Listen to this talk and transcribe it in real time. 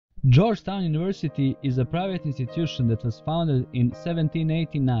Georgetown University is a private institution that was founded in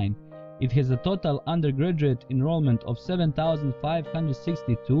 1789. It has a total undergraduate enrollment of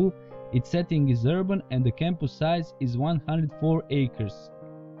 7,562. Its setting is urban and the campus size is 104 acres.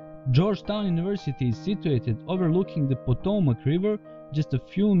 Georgetown University is situated overlooking the Potomac River, just a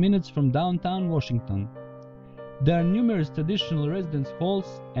few minutes from downtown Washington. There are numerous traditional residence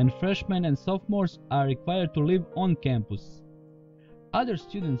halls, and freshmen and sophomores are required to live on campus. Other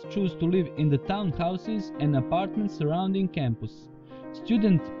students choose to live in the townhouses and apartments surrounding campus.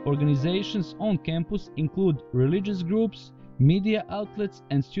 Student organizations on campus include religious groups, media outlets,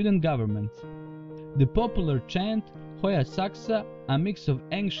 and student government. The popular chant Hoya Saxa, a mix of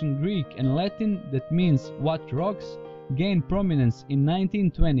ancient Greek and Latin that means "what rocks," gained prominence in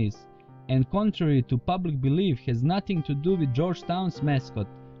 1920s, and contrary to public belief has nothing to do with Georgetown's mascot,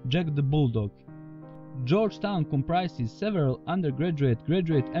 Jack the Bulldog. Georgetown comprises several undergraduate,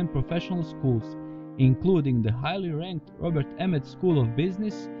 graduate, and professional schools, including the highly ranked Robert Emmet School of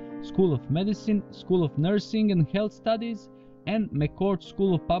Business, School of Medicine, School of Nursing and Health Studies, and McCourt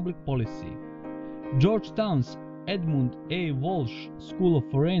School of Public Policy. Georgetown's Edmund A. Walsh School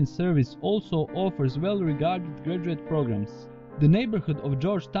of Foreign Service also offers well-regarded graduate programs. The neighborhood of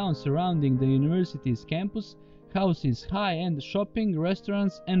Georgetown surrounding the university's campus houses high-end shopping,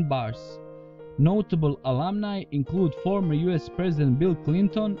 restaurants, and bars. Notable alumni include former US President Bill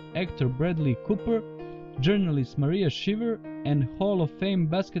Clinton, actor Bradley Cooper, journalist Maria Shriver, and Hall of Fame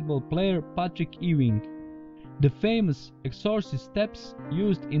basketball player Patrick Ewing. The famous Exorcist steps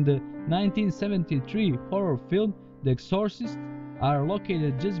used in the 1973 horror film The Exorcist are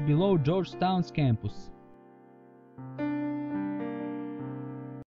located just below Georgetown's campus.